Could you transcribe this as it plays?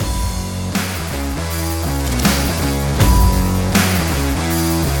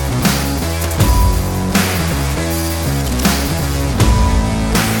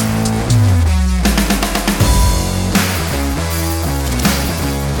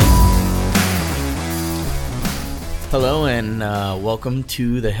Hello and welcome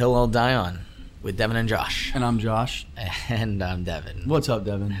to The Hill I'll Die On with Devon and Josh. And I'm Josh. And I'm Devon. What's up,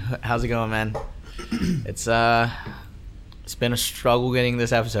 Devon? How's it going, man? It's been a struggle getting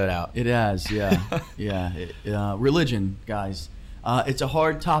this episode out. It has, yeah. Religion, guys. It's a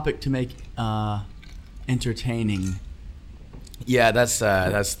hard topic to make entertaining. Yeah, that's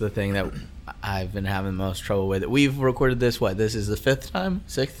the thing that I've been having the most trouble with. We've recorded this, this is the fifth time?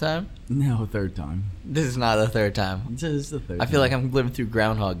 Sixth time? No, third time. This is not the third time. This is the third I feel like I'm living through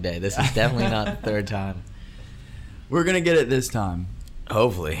Groundhog Day. This is definitely not the third time. We're going to get it this time.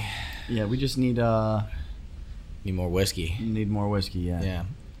 Hopefully. Yeah, we just need... Need more whiskey. Need more whiskey, yeah. Yeah.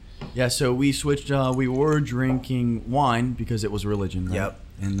 Yeah, so we switched... we were drinking wine because it was religion, right? Yep.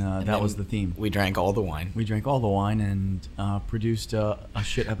 And that was the theme. We drank all the wine. We drank all the wine and produced a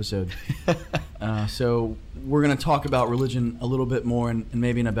shit episode. So we're going to talk about religion a little bit more and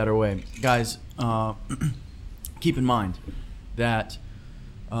maybe in a better way. Guys, keep in mind that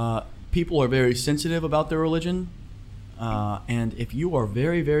people are very sensitive about their religion. And if you are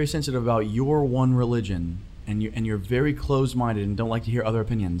very, very sensitive about your one religion and you're very closed-minded and don't like to hear other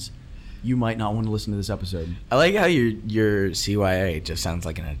opinions, you might not want to listen to this episode. I like how your CYA just sounds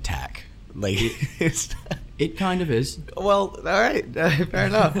like an attack. Like it kind of is. Well, all right, fair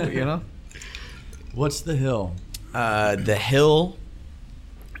enough. You know, what's the hill? The hill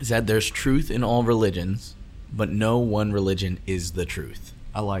is that there's truth in all religions, but no one religion is the truth.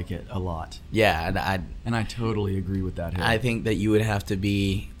 I like it a lot. Yeah, and I totally agree with that hill. I think that you would have to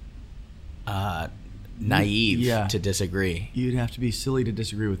be naive to disagree. You'd have to be silly to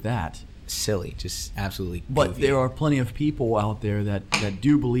disagree with that. Silly, just absolutely goofy. But there are plenty of people out there that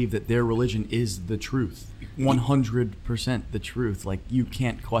do believe that their religion is the truth. 100% the truth. Like, you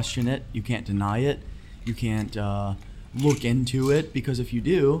can't question it. You can't deny it. You can't look into it, because if you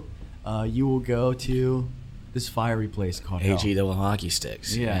do, you will go to this fiery place called hell. AG double hockey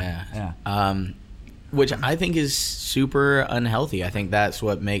sticks. Yeah. Which I think is super unhealthy. I think that's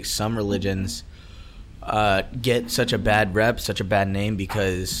what makes some religions get such a bad rep, such a bad name,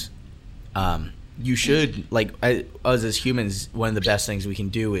 because you should, like, us as humans, one of the best things we can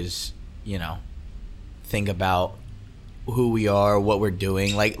do is, think about who we are, what we're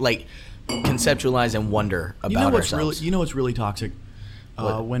doing, like conceptualize and wonder about ourselves. You know what's really toxic?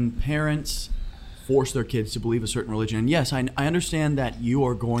 When parents force their kids to believe a certain religion. And yes, I understand that you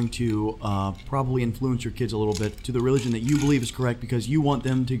are going to probably influence your kids a little bit to the religion that you believe is correct because you want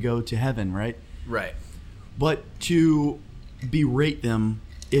them to go to heaven, right? Right. But to berate them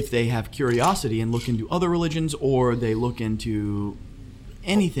if they have curiosity and look into other religions, or they look into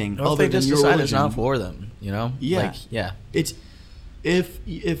anything or other if they than just your decide religion. It's not for them, Yeah. Like, yeah. It's if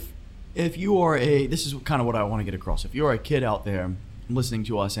you are this is kind of what I want to get across. If you're a kid out there listening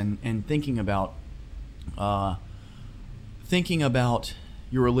to us and thinking about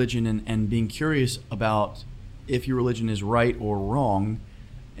your religion and being curious about if your religion is right or wrong,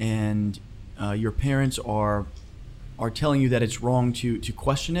 and your parents are telling you that it's wrong to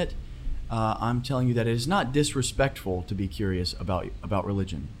question it, I'm telling you that it is not disrespectful to be curious about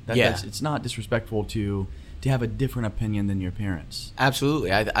religion. It's not disrespectful to have a different opinion than your parents.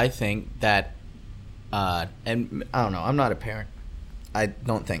 Absolutely. I think that, and I don't know, I'm not a parent. I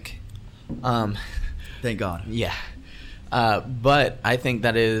don't think. Thank God. Yeah. But I think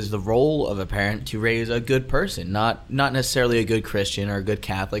that it is the role of a parent to raise a good person, not necessarily a good Christian or a good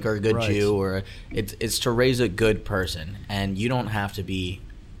Catholic or a good Jew, or it's to raise a good person, and you don't have to be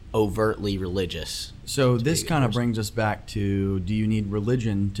overtly religious. So this kind of brings us back to: do you need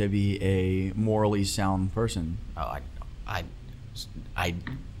religion to be a morally sound person? Oh, I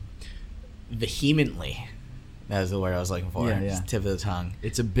vehemently. That was the word I was looking for. Yeah. It's tip of the tongue.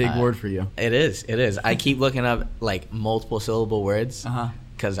 It's a big word for you. It is. I keep looking up like multiple syllable words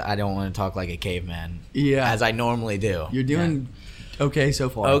because I don't want to talk like a caveman. Yeah, as I normally do. You're doing okay so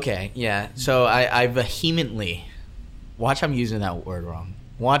far. Okay, yeah. So I vehemently watch. I'm using that word wrong.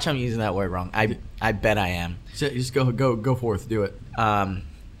 I bet I am. So just go forth. Do it. Now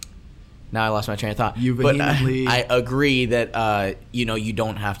I lost my train of thought. You vehemently. But I agree that you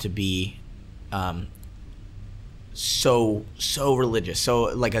don't have to be. So religious, so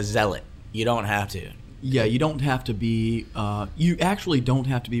like a zealot. You don't have to. Yeah, you don't have to be. You actually don't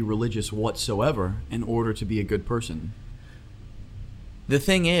have to be religious whatsoever in order to be a good person. The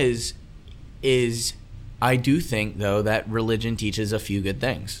thing is I do think though that religion teaches a few good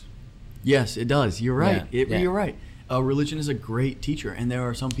things. Yes, it does. You're right. Yeah. You're right. Religion is a great teacher, and there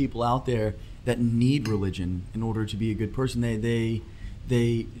are some people out there that need religion in order to be a good person. They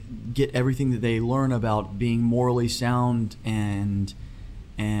get everything that they learn about being morally sound and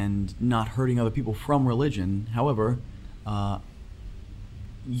and not hurting other people from religion. However,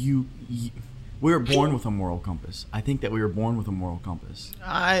 we were born with a moral compass. I think that we were born with a moral compass.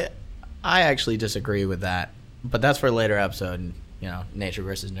 I actually disagree with that, but that's for a later episode. Nature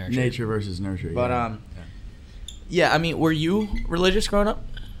versus nurture. Nature versus nurture. But yeah. I mean, were you religious growing up?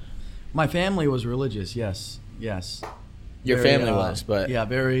 My family was religious. Yes. Your family was, but yeah,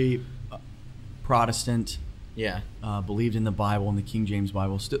 very Protestant. Yeah. Believed in the Bible and the King James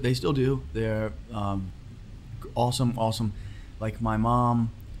Bible. They still do. They're awesome. Like my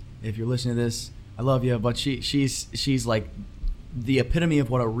mom, if you're listening to this, I love you, but she's like the epitome of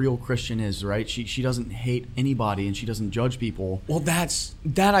what a real Christian is, right? She doesn't hate anybody and she doesn't judge people. Well,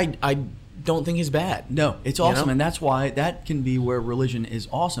 I don't think is bad. No, it's awesome, and that's why that can be where religion is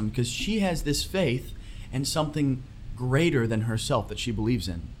awesome, because she has this faith and something greater than herself that she believes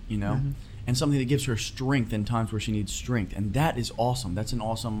in, Mm-hmm. and something that gives her strength in times where she needs strength, and that is awesome. That's an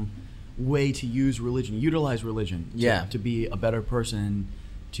awesome way to use religion, utilize religion to be a better person,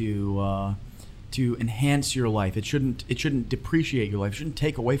 to enhance your life. It shouldn't depreciate your life. It shouldn't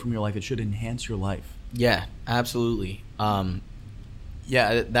take away from your life. It should enhance your life. Yeah, absolutely.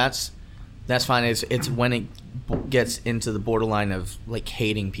 Yeah, that's fine. It's when it gets into the borderline of like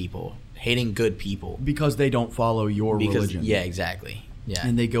hating people, hating good people because they don't follow your religion. Yeah, exactly. Yeah,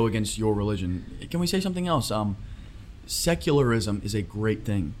 and they go against your religion. Can we say something else? Secularism is a great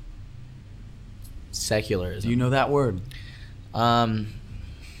thing. Secularism. Do you know that word?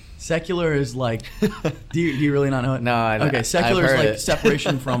 Secular is like. do you really not know it? No, I don't. Okay, secular is like it.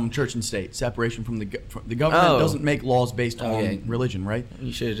 Separation from church and state. Separation from the government doesn't make laws based on religion, right?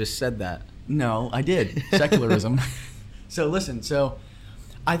 You should have just said that. No, I did. Secularism. So listen. So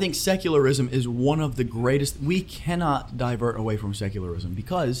I think secularism is one of the greatest. We cannot divert away from secularism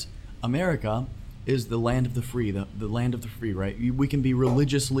because America is the land of the free. The land of the free, right? We can be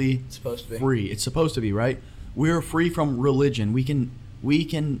religiously free. It's supposed to be, right? We're free from religion. We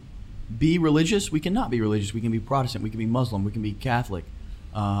can be religious. We can not be religious. We can be Protestant. We can be Muslim. We can be Catholic.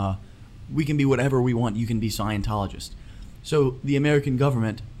 We can be whatever we want. You can be Scientologist. So the American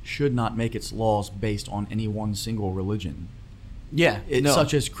government should not make its laws based on any one single religion. Yeah,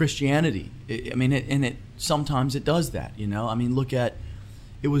 such as Christianity. Sometimes it does that. I mean, look at.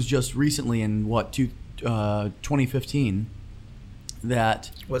 It was just recently in 2015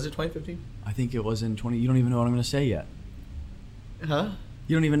 that. Was it 2015? I think it was in 20. You don't even know what I'm going to say yet. Huh?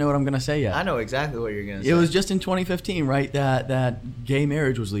 You don't even know what I'm going to say yet. I know exactly what you're going to say. It was just in 2015, right? That gay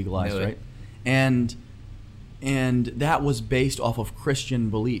marriage was legalized, right? And that was based off of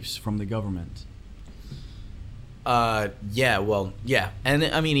Christian beliefs from the government. Yeah, well, yeah. And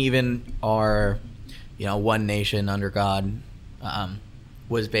I mean, even our, one nation under God,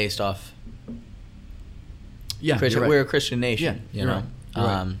 was based off. Yeah, Christian, we're a Christian nation, You're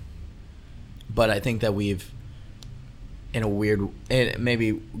right. But I think that we've, in a weird,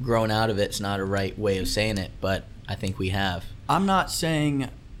 maybe grown out of it's not a right way of saying it, but I think we have. I'm not saying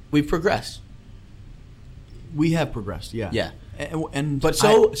we've progressed. We have progressed, yeah. Yeah. But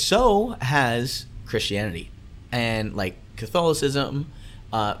so has Christianity. And like Catholicism,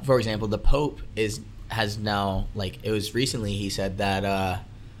 for example, the Pope has now, like, it was recently he said that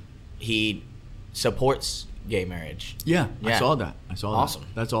he supports gay marriage. Yeah, I saw that. Awesome.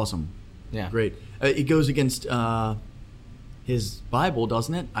 That's awesome. Yeah, great. It goes against his Bible,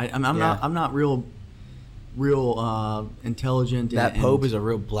 doesn't it? I'm not real intelligent. That Pope is a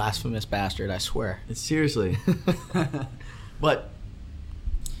real blasphemous bastard, I swear. Seriously. But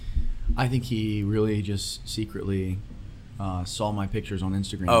I think he really just secretly saw my pictures on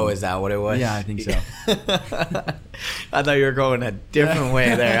Instagram. Oh, is that what it was? Yeah, I think so. I thought you were going a different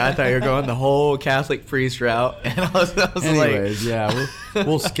way there. I thought you were going the whole Catholic priest route, and I was anyways, like, yeah,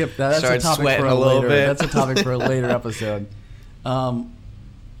 we'll skip that. That's a topic for That's a topic for a later episode.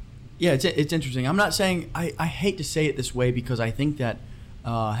 Yeah, it's interesting. I'm not saying I hate to say it this way because I think that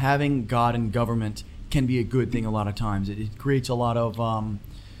having God and government can be a good thing a lot of times. It creates a lot of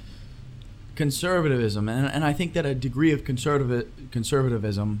conservatism, and I think that a degree of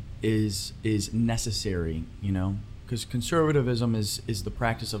conservatism is necessary, because conservatism is the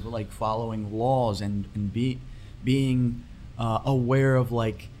practice of like following laws and being aware of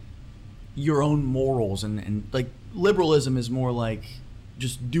like your own morals, and like liberalism is more like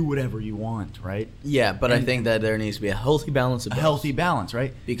just do whatever you want, right? Yeah, but I think that there needs to be a healthy balance of both. A healthy balance,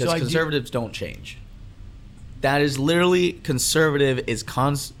 right? Because conservatives don't change. That is literally conservative is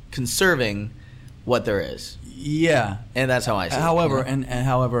conserving what there is. Yeah, and that's how I see however, it. And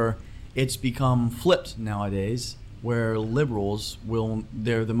however, it's become flipped nowadays, where liberals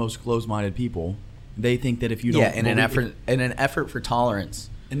they're the most closed-minded people. They think that if you don't, in an effort for tolerance,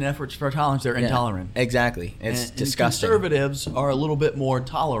 in efforts for tolerance, they're intolerant. Exactly. It's and disgusting. Conservatives are a little bit more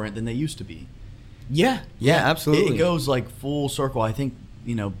tolerant than they used to be. Yeah, absolutely. It goes like full circle. I think,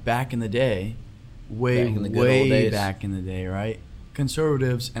 back in the day, way Back in the good old days. back in the day, right?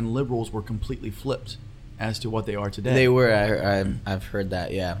 Conservatives and liberals were completely flipped as to what they are today. They were. I've heard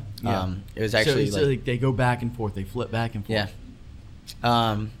that. Yeah. It was actually so like they go back and forth. They flip back and forth.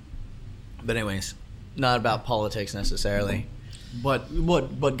 Yeah. But anyways, not about politics necessarily. But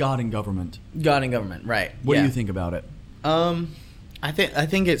God and government. God and government, right? What do you think about it? I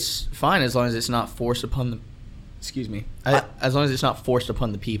think it's fine as long as it's not forced upon the. Excuse me. As long as it's not forced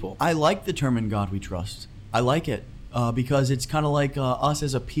upon the people. I like the term "In God We Trust." I like it because it's kind of like us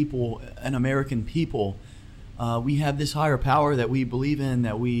as a people, an American people. We have this higher power that we believe in,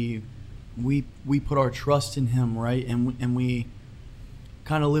 that we put our trust in Him, right? And we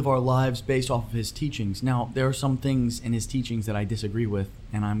kind of live our lives based off of His teachings. Now, there are some things in His teachings that I disagree with,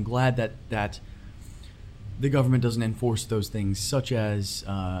 and I'm glad that the government doesn't enforce those things, such as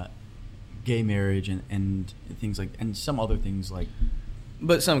gay marriage and things like, and some other things like.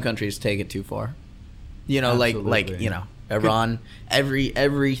 But some countries take it too far. Absolutely. Iran.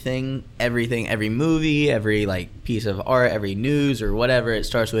 Everything, every movie, every piece of art, every news or whatever, it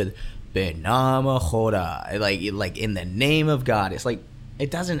starts with Benama Khoda, like in the name of God. It's like it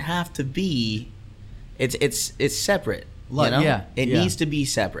doesn't have to be. It's separate. It needs to be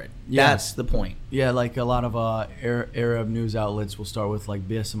separate. Yeah. That's the point. Yeah, like a lot of Arab news outlets will start with like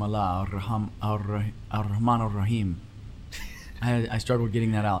Bismillah ar-Rahman ar-Rahim. I struggled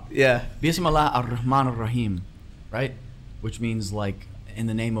getting that out. Yeah. Bismillah ar-Rahman ar-Rahim, right? Which means like in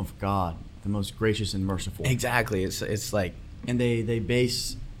the name of God, the most gracious and merciful. Exactly. It's like, and they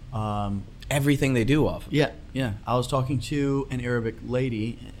base everything they do off of. Yeah. I was talking to an Arabic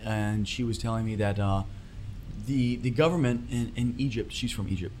lady, and she was telling me that the government in Egypt, she's from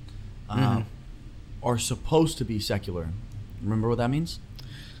Egypt, are supposed to be secular. Remember what that means?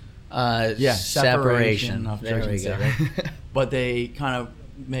 Separation of church and state, right? But they kind of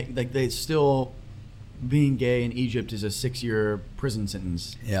make like they still being gay in Egypt is a 6-year prison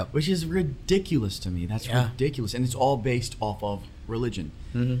sentence. Yeah, which is ridiculous to me. That's ridiculous, and it's all based off of religion.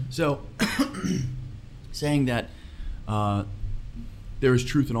 So, saying that there is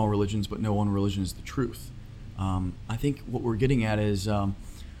truth in all religions, but no one religion is the truth. I think what we're getting at is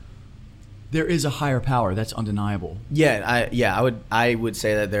there is a higher power. That's undeniable. I would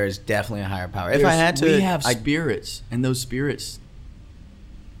say that there is definitely a higher power. If I had to, we have spirits, and those spirits,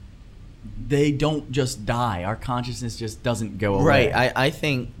 they don't just die. Our consciousness just doesn't go away. Right. I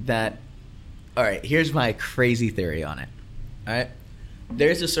think that. All right. Here's my crazy theory on it. All right.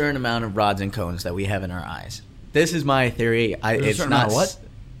 There's a certain amount of rods and cones that we have in our eyes. This is my theory. It's not what?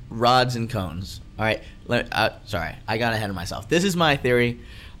 Rods and cones. All right. Sorry, I got ahead of myself. This is my theory.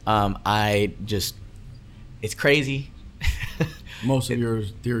 It's crazy. Most of your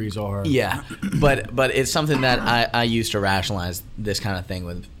theories are. Yeah, but it's something that I use to rationalize this kind of thing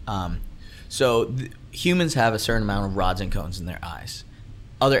with. Humans have a certain amount of rods and cones in their eyes.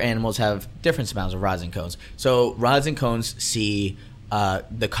 Other animals have different amounts of rods and cones. So rods and cones see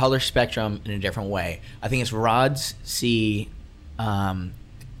the color spectrum in a different way. I think it's rods see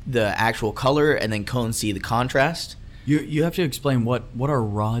the actual color, and then cones see the contrast. You have to explain what are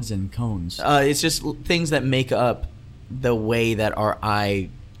rods and cones. It's just things that make up the way that our eye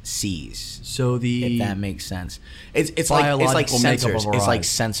sees. So if that makes sense, it's like sensors. It's like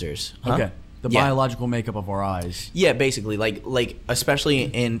sensors. Huh? Okay. The biological makeup of our eyes. Yeah, basically, like especially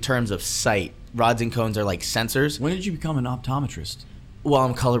in terms of sight, rods and cones are like sensors. When did you become an optometrist? Well,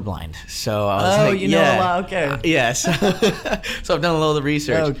 I'm colorblind, so I was know a lot. Okay. Yes. So I've done a little of the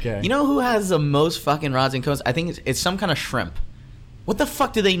research. Okay. You know who has the most fucking rods and cones? I think it's some kind of shrimp. What the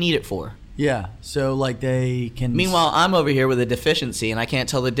fuck do they need it for? Yeah. So like they can. Meanwhile, I'm over here with a deficiency, and I can't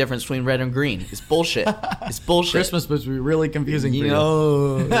tell the difference between red and green. It's bullshit. It's bullshit. Christmas must be really confusing for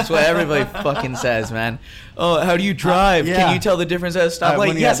you. That's what everybody fucking says, man. Oh, how do you drive? Yeah. Can you tell the difference at a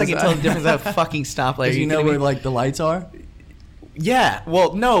stoplight? Yes, I can tell the difference at a fucking stoplight. Because you know where like the lights are? Yeah.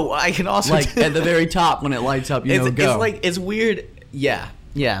 Well, no, I can also like at the very top when it lights up, go. It's like it's weird. Yeah.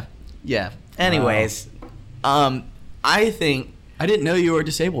 Anyways, I think I didn't know you were a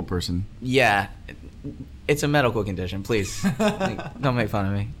disabled person. Yeah. It's a medical condition. Please don't make fun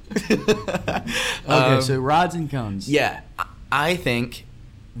of me. Okay, so rods and cones. Yeah, I think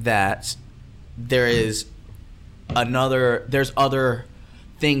that there's other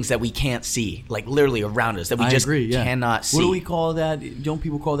things that we can't see, like literally around us, that we cannot see. What do we call that? Don't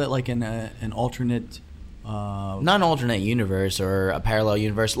people call that like an alternate? Not an alternate universe or a parallel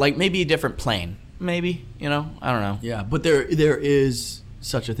universe, like maybe a different plane. Maybe, I don't know. Yeah, but there is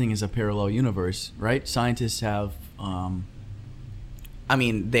such a thing as a parallel universe, right? Scientists have. I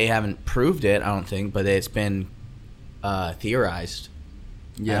mean, they haven't proved it, I don't think, but it's been theorized.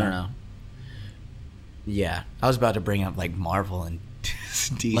 Yeah. I don't know. Yeah, I was about to bring up like Marvel and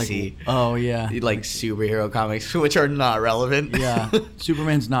DC, Like, oh yeah, like superhero comics, which are not relevant. yeah.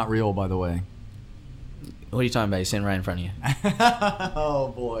 Superman's not real, by the way. What are you talking about? He's sitting right in front of you.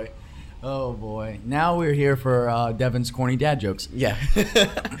 Oh boy, oh boy. Now we're here for Devon's corny dad jokes. Yeah.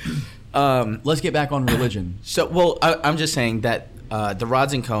 Let's get back on religion. So, well, I'm just saying that the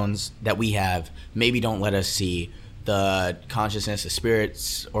rods and cones that we have maybe don't let us see the consciousness, the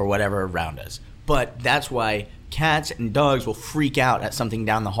spirits, or whatever around us. But that's why cats and dogs will freak out at something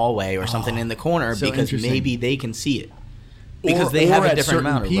down the hallway or something in the corner so because interesting. maybe they can see it. Because Or- they or have a at different certain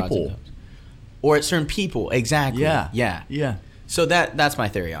amount of rods and people. cones. Or at certain people, exactly. Yeah, Yeah. yeah. So that's my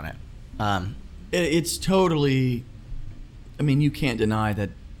theory on it. It's totally. I mean, you can't deny that.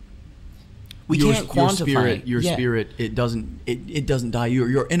 We can't quantify your Yeah. spirit. It doesn't die.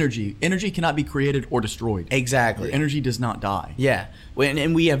 Your energy cannot be created or destroyed. Exactly. Your energy does not die. Yeah,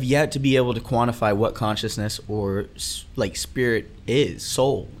 and we have yet to be able to quantify what consciousness or like spirit is,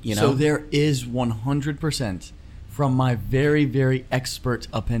 soul. You know, So there is 100%, from my very, very expert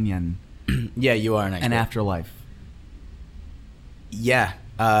opinion, yeah, you are an expert. an afterlife. Yeah,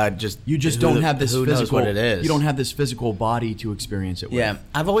 You just who don't the- have this who physical. knows what it is. You don't have this physical body to experience it with. Yeah,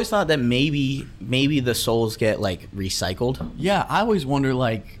 I've always thought that maybe the souls get like recycled. Yeah, I always wonder,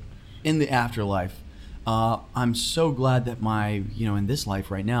 like, in the afterlife, I'm so glad that in this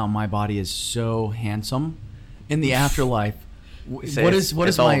life right now, my body is so handsome. In the afterlife, what does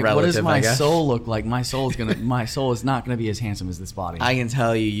it's all my relative, I guess. soul look like? My soul is not gonna be as handsome as this body. I can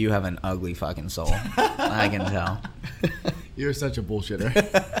tell you have an ugly fucking soul. I can tell. You're such a bullshitter.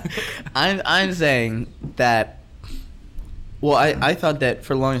 I'm saying that. Well, I thought that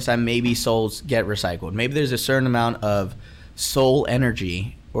for the longest time maybe souls get recycled. Maybe there's a certain amount of soul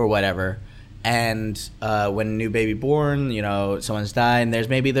energy or whatever, and when a new baby born, someone's died, and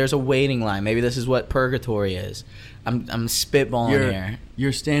there's a waiting line. Maybe this is what purgatory is. I'm spitballing here.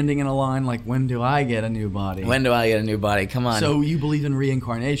 You're standing in a line like, when do I get a new body? When do I get a new body? Come on. So you believe in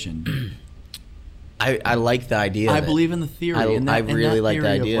reincarnation? I like the idea. I of it. believe in the theory. I really like the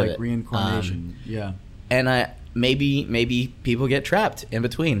idea of of like it. reincarnation. Yeah. And maybe people get trapped in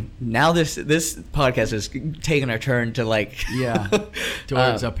between. Now this podcast is taking a turn to like Yeah,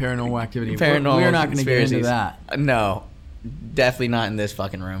 towards a paranormal activity. Paranormal We're not going to get into conspiracies. that. No, definitely not in this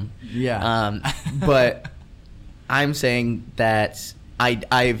fucking room. Yeah. But I'm saying that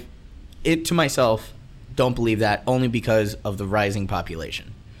I've to myself don't believe that only because of the rising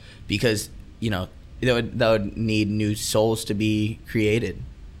population, because that would need new souls to be created.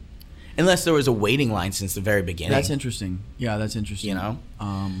 Unless there was a waiting line since the very beginning. That's interesting. Yeah, that's interesting. I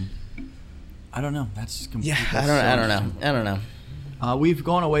don't know. That's completely. I don't know. We've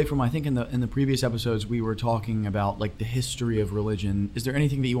gone away from. I think in the previous episodes we were talking about like the history of religion. Is there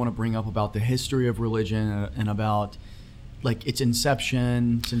anything that you want to bring up about the history of religion and about like its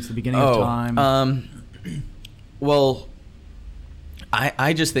inception since the beginning of time? Well,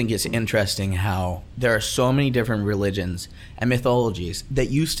 I just think it's interesting how there are so many different religions and mythologies that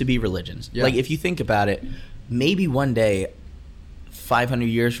used to be religions. Yeah. Like, if you think about it, maybe one day, 500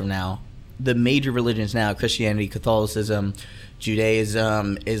 years from now, the major religions now, Christianity, Catholicism,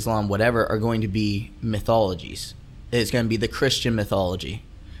 Judaism, Islam, whatever, are going to be mythologies. It's going to be the Christian mythology.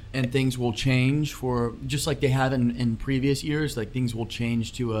 And things will change for, just like they have in previous years, like things will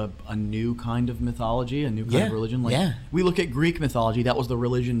change to a new kind of mythology, a new kind of religion. Like yeah. we look at Greek mythology, that was the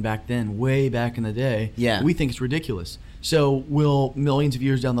religion back then, way back in the day. Yeah. We think it's ridiculous. So will millions of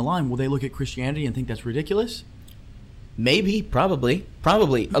years down the line, will they look at Christianity and think that's ridiculous? Maybe, probably.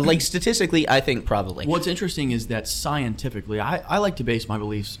 Like, statistically, I think probably. What's interesting is that scientifically, I like to base my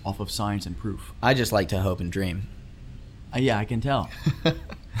beliefs off of science and proof. I just like to hope and dream. Yeah, I can tell.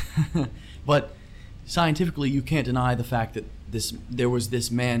 But scientifically, you can't deny the fact that there was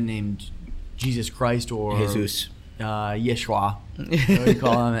this man named Jesus Christ or Jesus. Yeshua. What do you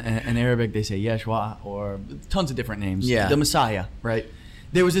call him? In Arabic, they say Yeshua, or tons of different names. Yeah. The Messiah, right?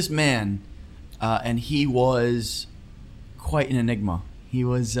 There was this man, and he was quite an enigma. He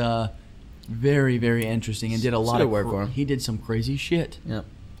was very, very interesting and did a lot of work for him. He did some crazy shit. Yeah.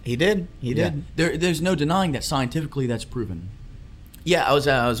 He did. He did. There's no denying that scientifically that's proven. Yeah, I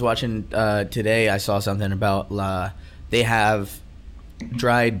was watching today. I saw something about they have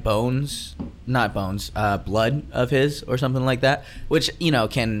dried bones, not bones, blood of his or something like that. Which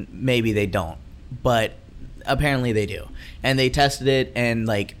can maybe they don't, but apparently they do. And they tested it, and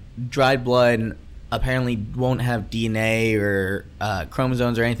like dried blood apparently won't have DNA or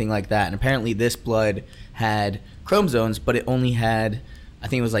chromosomes or anything like that. And apparently this blood had chromosomes, but it only had, I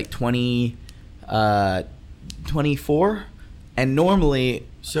think it was like 24. And normally...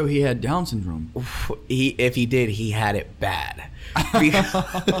 So he had Down syndrome. If he did, he had it bad.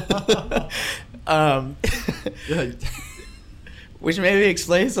 Which maybe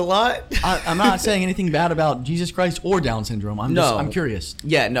explains a lot. I'm not saying anything bad about Jesus Christ or Down syndrome. I'm curious.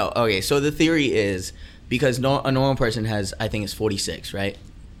 Yeah, no. Okay, so the theory is because a normal person has, I think it's 46, right?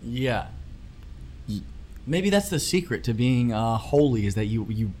 Yeah. Maybe that's the secret to being holy, is that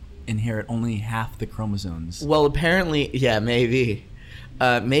you inherit only half the chromosomes. Well, apparently, yeah, maybe.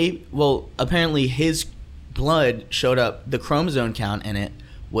 Apparently his blood showed up, the chromosome count in it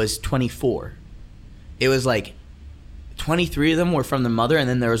was 24. It was like 23 of them were from the mother, and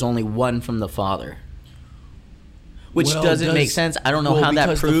then there was only one from the father. Which doesn't make sense. I don't know how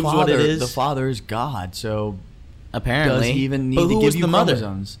that proves what it is. The father is God, so apparently. Does he even need to give you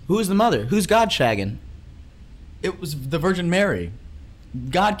chromosomes? Who is the mother? Who's God shagging? It was the Virgin Mary.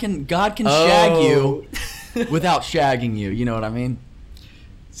 God can shag you without shagging you. You know what I mean?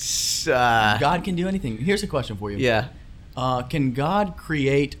 God can do anything. Here's a question for you. Yeah. Can God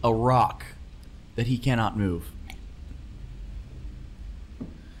create a rock that he cannot move?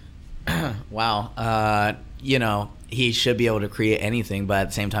 Wow. He should be able to create anything, but at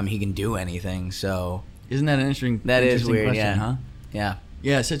the same time, he can do anything. So isn't that an interesting? That is weird. Question, yeah. Huh? Yeah.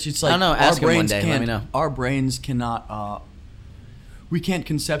 Yeah. So it's like I don't know. Ask him one day. Let me know. Our brains cannot. We can't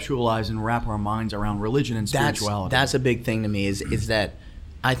conceptualize and wrap our minds around religion and spirituality. That's a big thing to me. Is that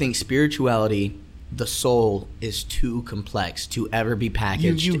I think spirituality, the soul, is too complex to ever be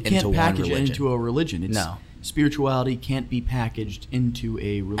packaged you into can't one package religion. it into a religion. No. Spirituality can't be packaged into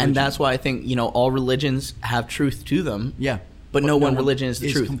a religion. And that's why I think, all religions have truth to them. Yeah. But no one religion is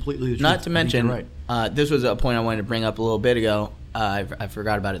the truth. Completely the truth. Not to mention, right. This was a point I wanted to bring up a little bit ago. I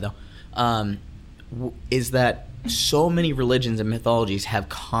forgot about it, though. Is that so many religions and mythologies have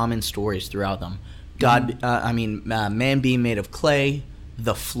common stories throughout them. God, man being made of clay,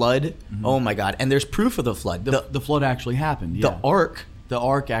 the flood. Mm-hmm. Oh, my God. And there's proof of the flood. The flood actually happened, yeah. The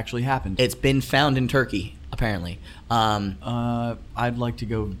ark actually happened. It's been found in Turkey, apparently. I'd like to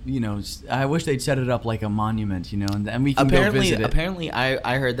go, I wish they'd set it up like a monument, and we can go visit it. Apparently,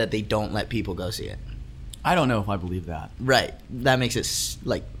 I heard that they don't let people go see it. I don't know if I believe that. Right. That makes it,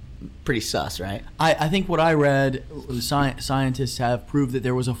 pretty sus, right? I think what I read, scientists have proved that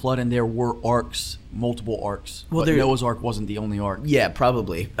there was a flood and there were arks, multiple arks. Well, but Noah's Ark wasn't the only ark. Yeah,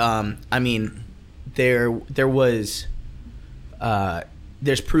 probably. There was...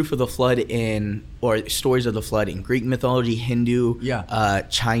 there's proof of the flood or stories of the flood in Greek mythology, Hindu,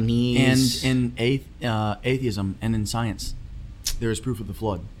 Chinese, and in atheism and in science. There is proof of the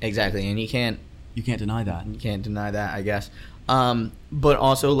flood. Exactly, and you can't deny that. You can't deny that, I guess. But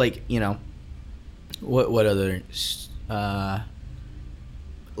also, what other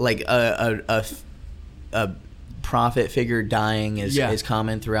a prophet figure dying is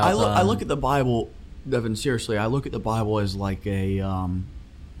common throughout. I look at the Bible, Devin. Seriously, I look at the Bible as like a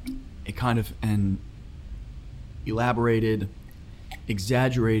kind of an elaborated,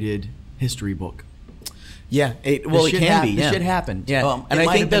 exaggerated history book. Yeah, it can be. This shit happened. Yeah, and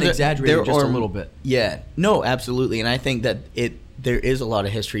I think that exaggerated just a little bit. Yeah, no, absolutely, and I think that there is a lot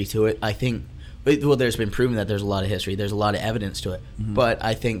of history to it. I think, there's been proven that there's a lot of history. There's a lot of evidence to it, but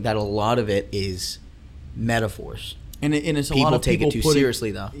I think that a lot of it is metaphors. And it's a people lot of take people it too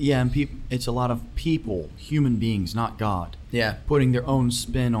seriously, though. Yeah, and it's a lot of people, human beings, not God. Yeah, putting their own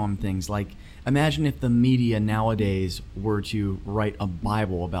spin on things. Like, imagine if the media nowadays were to write a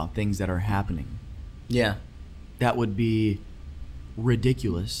Bible about things that are happening. Yeah. That would be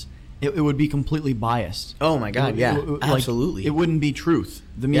ridiculous. It would be completely biased. Oh my God, absolutely. It wouldn't be truth.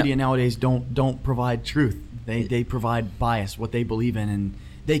 The media nowadays don't provide truth. They provide bias, what they believe in, and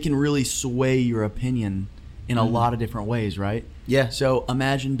they can really sway your opinion in a lot of different ways, right? Yeah. So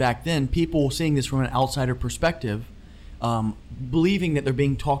imagine back then, people seeing this from an outsider perspective, believing that they're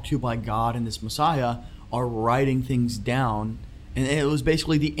being talked to by God and this Messiah, are writing things down. And it was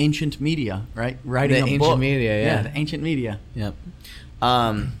basically the ancient media, right? Writing a book. The ancient media, yeah. The ancient media. Yep.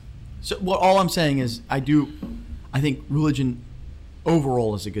 So all I'm saying is I think religion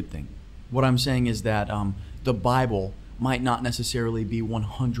overall is a good thing. What I'm saying is that the Bible might not necessarily be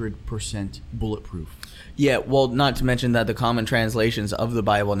 100% bulletproof. Yeah, well, not to mention that the common translations of the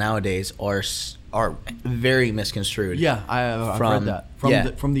Bible nowadays are very misconstrued. Yeah, I've read that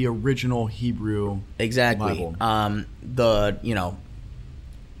from the original Hebrew. Exactly. Bible.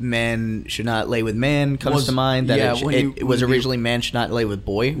 man should not lay with man comes to mind. That it was originally man should not lay with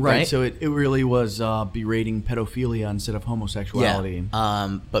boy. Right. So it really was berating pedophilia instead of homosexuality.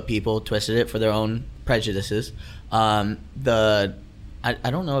 Yeah. But people twisted it for their own prejudices. I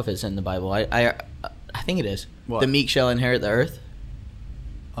don't know if it's in the Bible. I think it is. What? The meek shall inherit the earth.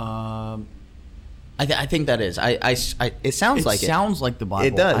 I think that is. It sounds like it. It sounds like the Bible.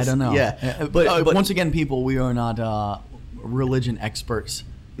 It does. I don't know. Yeah. But once again, people, we are not religion experts.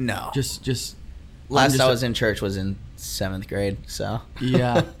 No. Just last I was in church was in 7th grade. So.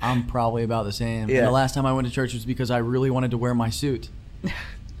 Yeah, I'm probably about the same. Yeah. And the last time I went to church was because I really wanted to wear my suit.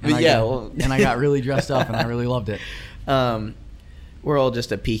 And I got really dressed up, and I really loved it. We're all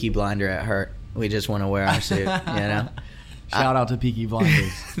just a Peaky Blinder at heart. We just want to wear our suit, you know. Shout out to Peaky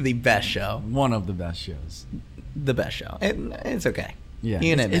Blinders. The best show. One of the best shows. The best show. It's okay. Yeah,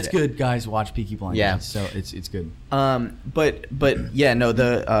 you can admit it's good. Guys, watch Peaky Blinders. Yeah, so it's good. But yeah, no.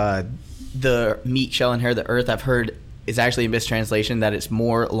 The meek shall inherit the earth. I've heard is actually a mistranslation that it's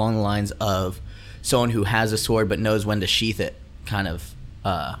more along the lines of someone who has a sword but knows when to sheath it, kind of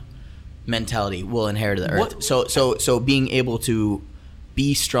mentality will inherit the earth. What? So being able to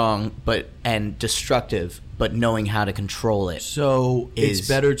be strong and destructive, but knowing how to control it. So it's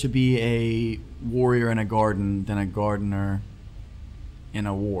better to be a warrior in a garden than a gardener in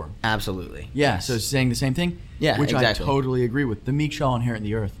a war. Absolutely. Yeah. So it's saying the same thing. Yeah, which exactly. I totally agree with. The meek shall inherit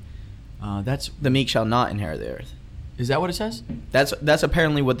the earth. That's the meek shall not inherit the earth. Is that what it says? That's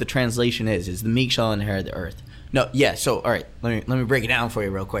apparently what the translation is. Is the meek shall inherit the earth. No, yeah. So all right, let me break it down for you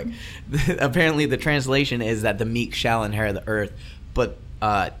real quick. Apparently, the translation is that the meek shall inherit the earth, but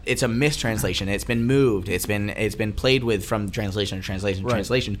it's a mistranslation. It's been moved. It's been played with from translation to translation to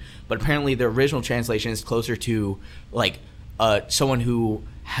translation. But apparently, the original translation is closer to like someone who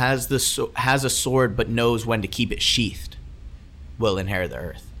has a sword but knows when to keep it sheathed will inherit the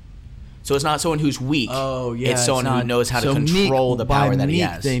earth. So it's not someone who's weak. Oh yeah, it's someone who knows how to control the power that he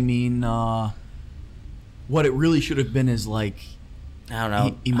has. They mean what it really should have been is like. I don't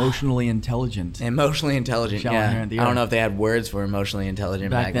know. Emotionally intelligent. Emotionally intelligent, yeah. I don't know if they had words for emotionally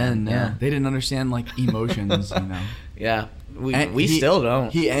intelligent back then. Yeah. They didn't understand like emotions, you know. Yeah. We still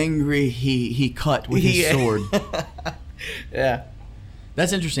don't. He angry, he cut with his sword. Yeah.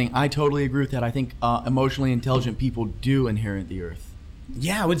 That's interesting. I totally agree with that. I think emotionally intelligent people do inherit the earth.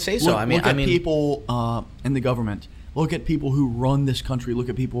 Yeah, I would say so. Look at people in the government. Look at people who run this country. Look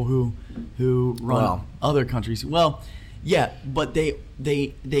at people who run other countries. Well, yeah, but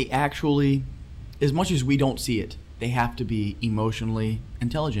they actually, as much as we don't see it, they have to be emotionally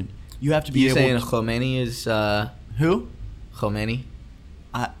intelligent. You have to be able saying Khomeini is who? Khomeini?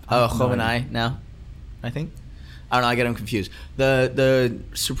 Khomeini now, I think. I don't know, I get him confused. The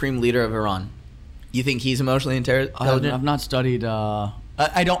supreme leader of Iran. You think he's emotionally intelligent? I've not studied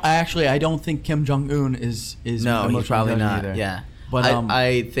I don't think Kim Jong-un is no, he's probably not. Either. Yeah. But I don't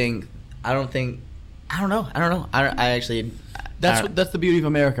know. That's the beauty of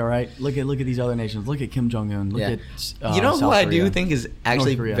America, right? Look at these other nations. Look at Kim Jong Un. Look at you know South who I Korea. do think is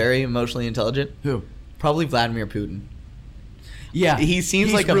actually very emotionally intelligent? Who? Probably Vladimir Putin. Yeah, he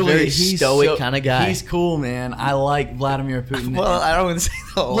seems like a very stoic kind of guy. He's cool, man. I like Vladimir Putin. Well, I don't want to say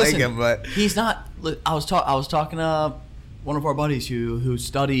I don't like him, but he's not. I was talking to one of our buddies who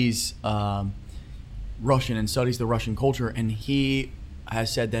studies Russian and studies the Russian culture, and he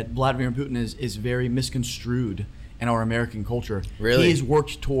has said that Vladimir Putin is very misconstrued in our American culture. Really? He's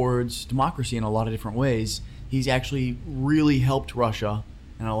worked towards democracy in a lot of different ways. He's actually really helped Russia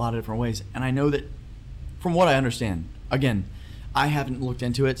in a lot of different ways. And I know that from what I understand, again, I haven't looked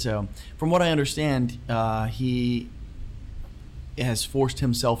into it, so from what I understand, he has forced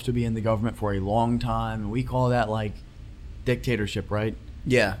himself to be in the government for a long time. And we call that like dictatorship, right?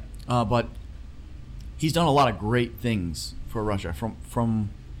 Yeah. But he's done a lot of great things for Russia. From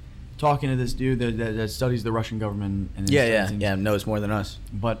talking to this dude that studies the Russian government. And knows more than us.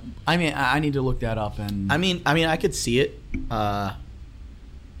 But I mean, I need to look that up. And I mean, I could see it.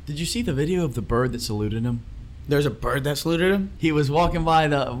 Did you see the video of the bird that saluted him? There's a bird that saluted him? He was walking by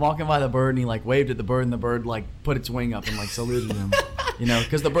the bird, and he like waved at the bird, and the bird like put its wing up and like saluted him. You know,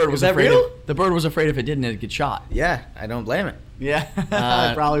 because the bird was afraid. The bird was afraid if it didn't, it'd get shot. Yeah, I don't blame it. Yeah,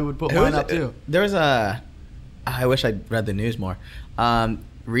 I probably would put mine up too. There was I wish I'd read the news more.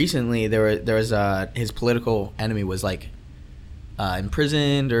 Recently, there was his political enemy was like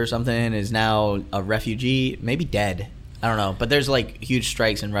imprisoned or something. Is now a refugee, maybe dead. I don't know, but there's like huge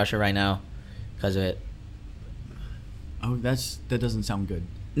strikes in Russia right now because of it. Oh, that doesn't sound good.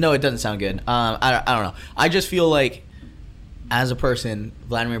 No, it doesn't sound good. I don't know. I just feel like, as a person,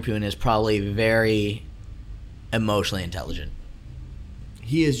 Vladimir Putin is probably very emotionally intelligent.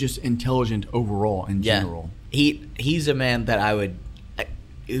 he is just intelligent overall in general. He's a man that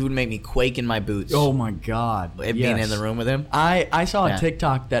it would make me quake in my boots. Oh my God! Being in the room with him. I saw a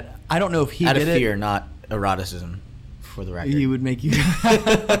TikTok that I don't know if he out did of fear, not eroticism, for the record. He would make you.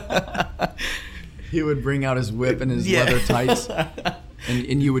 He would bring out his whip and his leather tights,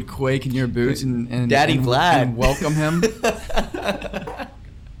 and you would quake in your boots and Daddy Vlad and welcome him.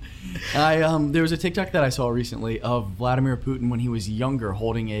 There was a TikTok that I saw recently of Vladimir Putin when he was younger,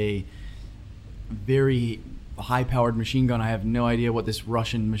 holding a very high-powered machine gun. I have no idea what this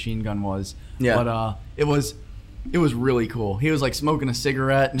Russian machine gun was. Yeah. But it was really cool. He was like smoking a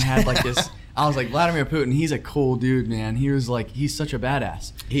cigarette and had like this. I was like, Vladimir Putin, he's a cool dude, man. He was like, he's such a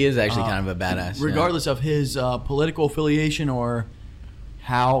badass. He is actually kind of a badass. Regardless of his political affiliation or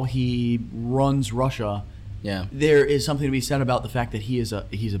how he runs Russia. Yeah, there is something to be said about the fact that he's a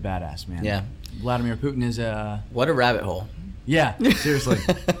badass, man. Yeah, Vladimir Putin is a what a rabbit hole. Yeah, seriously.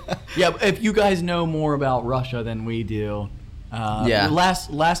 Yeah, if you guys know more about Russia than we do,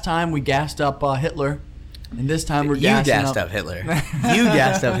 last time we gassed up Hitler, and this time we're gassed up Hitler. You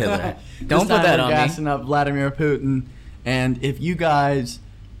gassed up Hitler. Don't put that on me. Gassing up Vladimir Putin, and if you guys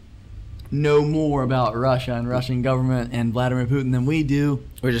know more about Russia and Russian government and Vladimir Putin than we do,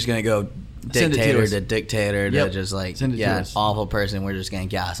 we're just gonna go. Dictator to just like awful person. We're just gonna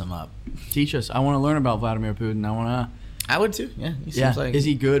gas him up. Teach us. I want to learn about Vladimir Putin. I would too. Yeah. He seems like, is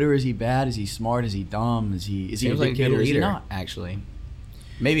he good or is he bad? Is he smart? Is he dumb? Is he a dictator? Or is he not? Actually,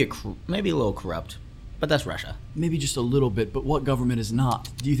 maybe a little corrupt, but that's Russia. Maybe just a little bit. But what government is not?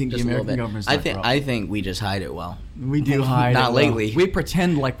 Do you think just the American government is not corrupt? I think we just hide it well. We do hide. Not lately. We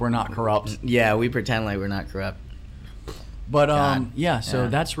pretend like we're not corrupt. Yeah, we pretend like we're not corrupt. But so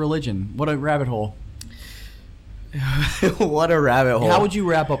that's religion. What a rabbit hole. What a rabbit hole. How would you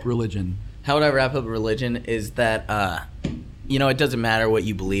wrap up religion? How would I wrap up religion is that it doesn't matter what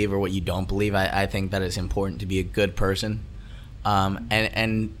you believe or what you don't believe. I think that it's important to be a good person,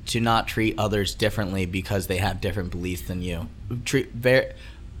 and to not treat others differently because they have different beliefs than you.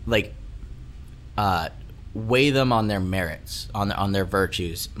 Weigh them on their merits, on their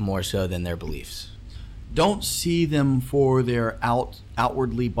virtues more so than their beliefs. Don't see them for their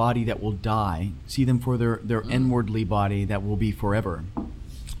outwardly body that will die. See them for their inwardly body that will be forever.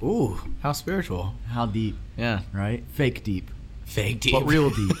 Ooh, how spiritual. How deep. Yeah. Right? Fake deep. Fake deep. But real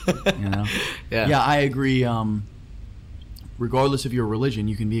deep. Yeah. Yeah, I agree. Regardless of your religion,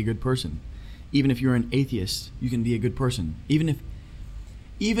 you can be a good person. Even if you're an atheist, you can be a good person. This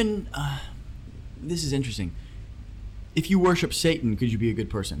is interesting. If you worship Satan, could you be a good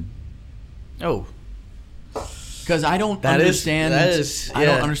person? Oh. Because I don't understand. I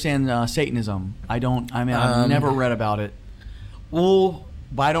don't understand Satanism. I've never read about it. Well,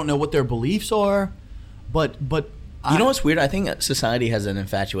 but I don't know what their beliefs are. But you know what's weird? I think society has an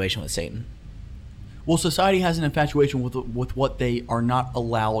infatuation with Satan. Well, society has an infatuation with what they are not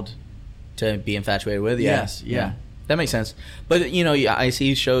allowed to be infatuated with. Yeah. Yes. Yeah. That makes sense. But I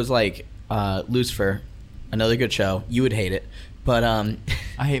see shows like Lucifer, another good show. You would hate it. But I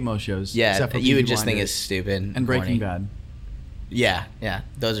hate most shows. Yeah, except for you would just think it's stupid. And Breaking Bad. Yeah.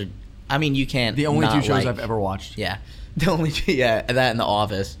 Those are. I mean, you can't. The only two shows I've ever watched. Yeah, the only that and The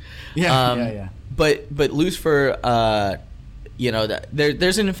Office. Yeah. But Lucifer,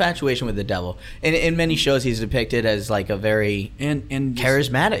 there's an infatuation with the devil. And in many shows, he's depicted as like a very and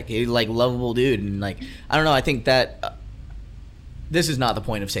charismatic, like lovable dude, and like I don't know. I think that. This is not the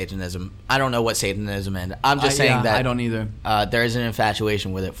point of Satanism. I don't know what Satanism is. I'm just saying that I don't either. There is an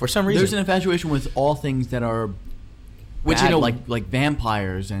infatuation with it for some reason. There's an infatuation with all things that are, like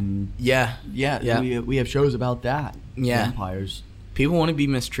vampires and we have shows about that. Yeah, vampires. People want to be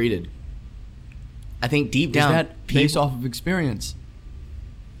mistreated. I think deep down, is that based off of experience?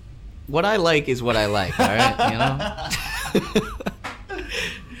 What I like is what I like. All right,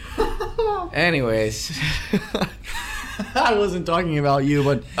 Anyways. I wasn't talking about you,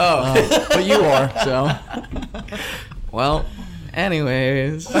 but but you are. So, well,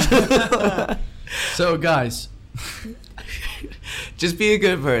 anyways. So, guys, just be a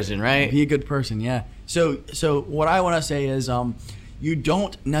good person, right? Be a good person, yeah. So what I want to say is, you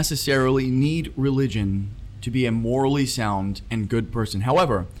don't necessarily need religion to be a morally sound and good person.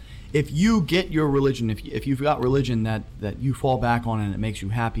 However, if you get your religion, if you've got religion that you fall back on and it makes you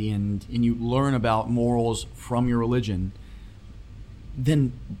happy and you learn about morals from your religion,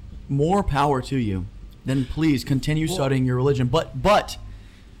 then more power to you. Then please continue studying your religion. But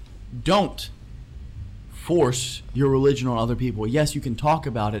don't force your religion on other people. Yes, you can talk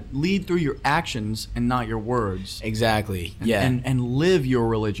about it. Lead through your actions and not your words. Exactly. And live your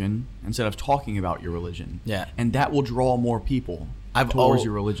religion instead of talking about your religion. Yeah. And that will draw more people. towards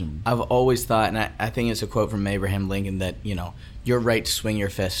your religion. I've always thought, and I think it's a quote from Abraham Lincoln, that, your right to swing your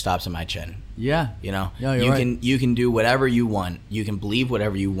fist stops at my chin. Yeah. Yeah, you're right. You can do whatever you want. You can believe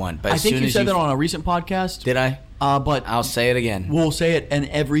whatever you want. But I think you said that on a recent podcast. Did I? But I'll say it again. We'll say it in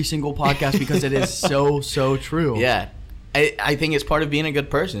every single podcast because it is so true. Yeah. I think it's part of being a good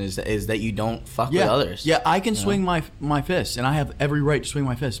person is that you don't fuck with others. Yeah, I can swing my fist, and I have every right to swing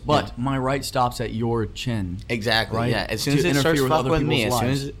my fist, but my right stops at your chin. Exactly. Right? Yeah. As soon as it starts fucking with me,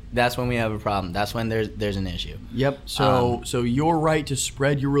 that's when we have a problem. That's when there's an issue. Yep. So your right to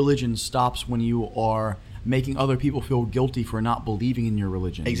spread your religion stops when you are making other people feel guilty for not believing in your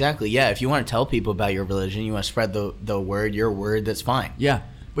religion. Exactly. Yeah. If you want to tell people about your religion, you want to spread the word, your word. That's fine. Yeah.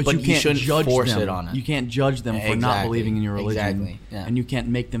 But you can't shouldn't judge force them. it on it. You can't judge them for not believing in your religion. Exactly. Yeah. And you can't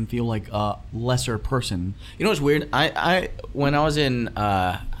make them feel like a lesser person. You know what's weird? I when I was in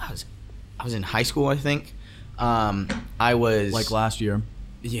I was in high school, I think. I was like last year.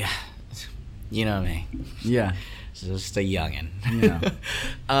 Yeah. You know me. Yeah. Just a youngin. Yeah.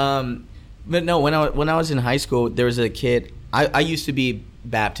 But no, when I was in high school, there was a kid. I used to be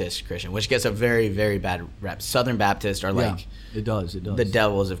Baptist Christian, which gets a very, very bad rep. Southern Baptists are like it does the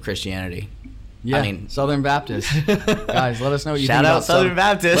devils of Christianity. Yeah, I mean, Southern Baptist. Guys, let us know what you think shout out about Southern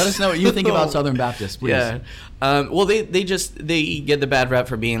Baptist. Let us know what you think about Southern Baptist, please. Yeah. Well, they get the bad rep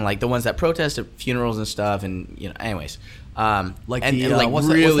for being like the ones that protest at funerals and stuff, and anyways, like and, the and like what's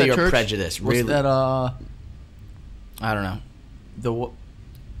really that are church? prejudiced. What's really, that? I don't know.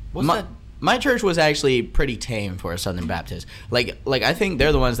 What's that? My church was actually pretty tame for a Southern Baptist. Like I think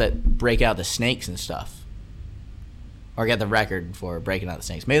they're the ones that break out the snakes and stuff, or get the record for breaking out the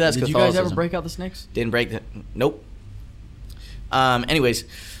snakes. Maybe that's Catholicism. Did you guys ever break out the snakes? Didn't break the. Nope. Anyways,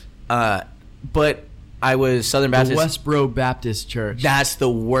 but I was Southern Baptist. The Westboro Baptist Church. That's the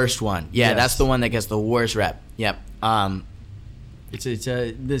worst one. Yeah, Yes. that's the one that gets the worst rep. Yep.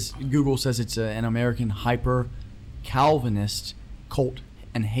 This Google says it's an American hyper Calvinist cult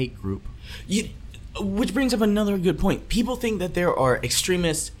and hate group. Which brings up another good point. People think that there are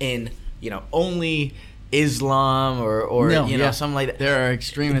extremists in only Islam or something like that. There are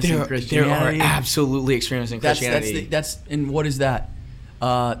extremists in Christianity. There are absolutely extremists in Christianity. And what is that?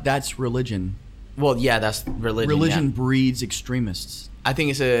 That's religion. Well, yeah, that's religion. Religion breeds extremists. I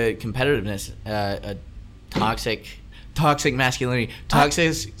think it's a competitiveness, a toxic masculinity,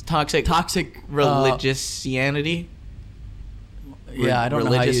 toxic religiousity. Yeah, I don't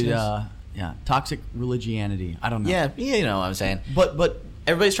know how you. Toxic religianity. I don't know. Yeah, you know what I'm saying. But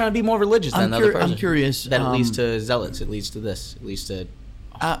everybody's trying to be more religious than the other person. I'm curious. That it leads to zealots. It leads to this. It leads to.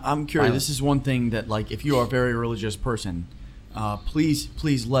 I'm curious. Violence. This is one thing that, like, if you are a very religious person,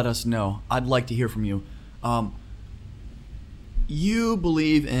 please let us know. I'd like to hear from you. You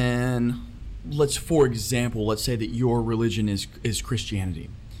believe in, for example, let's say that your religion is Christianity.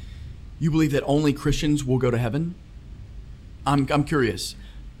 You believe that only Christians will go to heaven? I'm curious.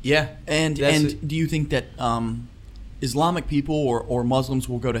 Yeah. And do you think that Islamic people or Muslims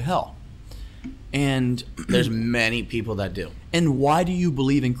will go to hell? And there's many people that do. And why do you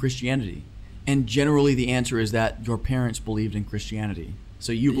believe in Christianity? And generally the answer is that your parents believed in Christianity.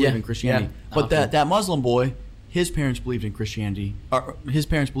 So you believe in Christianity. Yeah. But that Muslim boy, his parents believed in Christianity. Or his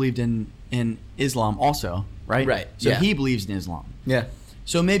parents believed in Islam also, right? Right. So he believes in Islam. Yeah.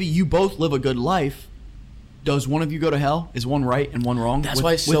 So maybe you both live a good life. Does one of you go to hell? Is one right and one wrong? That's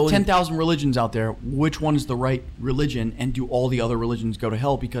why it's so... With 10,000 religions out there, which one is the right religion, and do all the other religions go to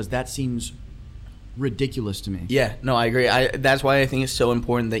hell? Because that seems ridiculous to me. Yeah, no, I agree. That's why I think it's so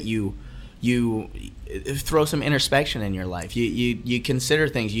important that you throw some introspection in your life. You consider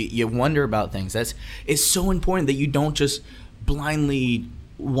things. You wonder about things. It's so important that you don't just blindly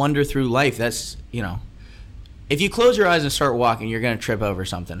wander through life. That's, if you close your eyes and start walking, you're going to trip over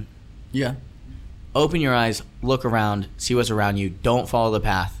something. Yeah. Open your eyes, look around, see what's around you. Don't follow the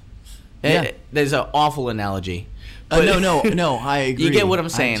path. Yeah. There's an awful analogy. No, I agree. You get what I'm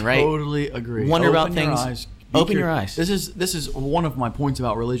saying, right? I totally agree. Wonder about things. Open your eyes. This is one of my points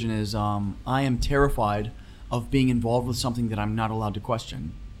about religion is I am terrified of being involved with something that I'm not allowed to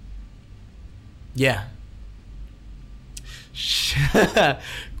question. Yeah.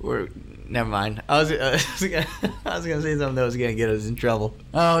 Never mind. I was gonna say something that was gonna get us in trouble.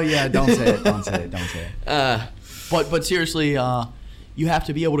 Oh yeah, don't say it. Don't say it. But seriously, you have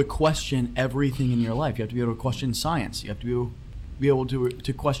to be able to question everything in your life. You have to be able to question science. You have to be able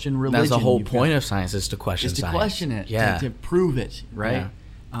to question religion. That's the whole point of science, is to question science. Is to question it. Yeah. To prove it. Right.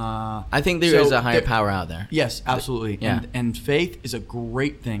 Yeah. I think there is a higher power out there. Yes, absolutely. Yeah. And faith is a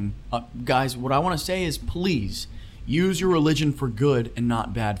great thing, guys. What I want to say is, please use your religion for good and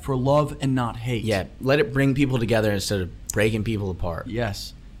not bad, for love and not hate. Yeah, let it bring people together instead of breaking people apart.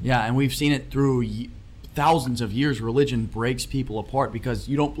 Yes. Yeah, and we've seen it through thousands of years. Religion breaks people apart because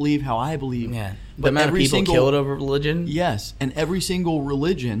you don't believe how I believe. Yeah. The But amount of every people single- killed over religion. Yes, and every single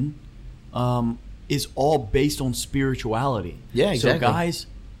religion is all based on spirituality. Yeah, exactly. So guys,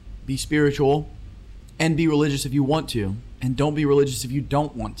 be spiritual and be religious if you want to, and don't be religious if you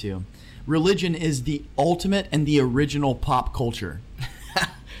don't want to. Religion is the ultimate and the original pop culture.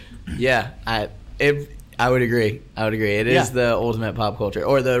 Yeah, I would agree. It is the ultimate pop culture,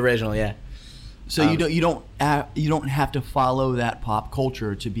 or the original. Yeah. So you don't have to follow that pop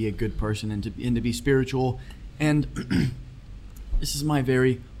culture to be a good person and to be spiritual. And this is my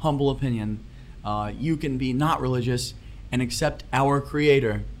very humble opinion. You can be not religious and accept our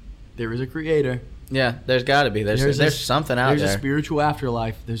Creator. There is a Creator. Yeah, there's got to be. There's something out there. There's a spiritual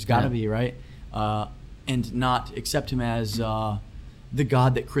afterlife. There's got to Yeah. be, right? And not accept Him as the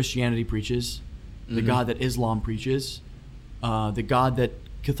God that Christianity preaches, the God that Islam preaches, the God that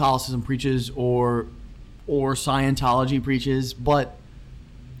Catholicism preaches, or Scientology preaches. But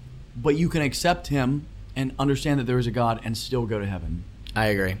you can accept Him and understand that there is a God and still go to heaven. I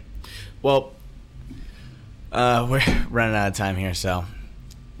agree. Well, we're running out of time here, so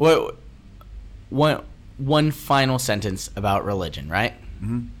one final sentence about religion, right?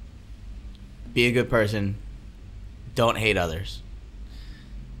 Mm-hmm. Be a good person. Don't hate others.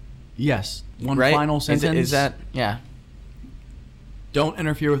 Yes. One Right? final sentence. Is that yeah? Don't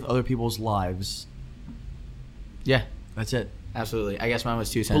interfere with other people's lives. Yeah, That's it. absolutely. I guess mine was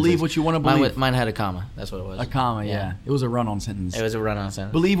 2 sentences. Believe what you want to believe. Mine had a comma. That's what it was. A comma, yeah. It was a run-on sentence. It was a run-on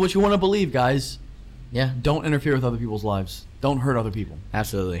sentence. Believe what you want to believe, guys. Yeah, Don't interfere with other people's lives. Don't hurt other people.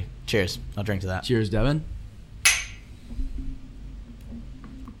 absolutely. Cheers. I'll drink to that. Cheers, Devin.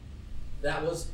 That was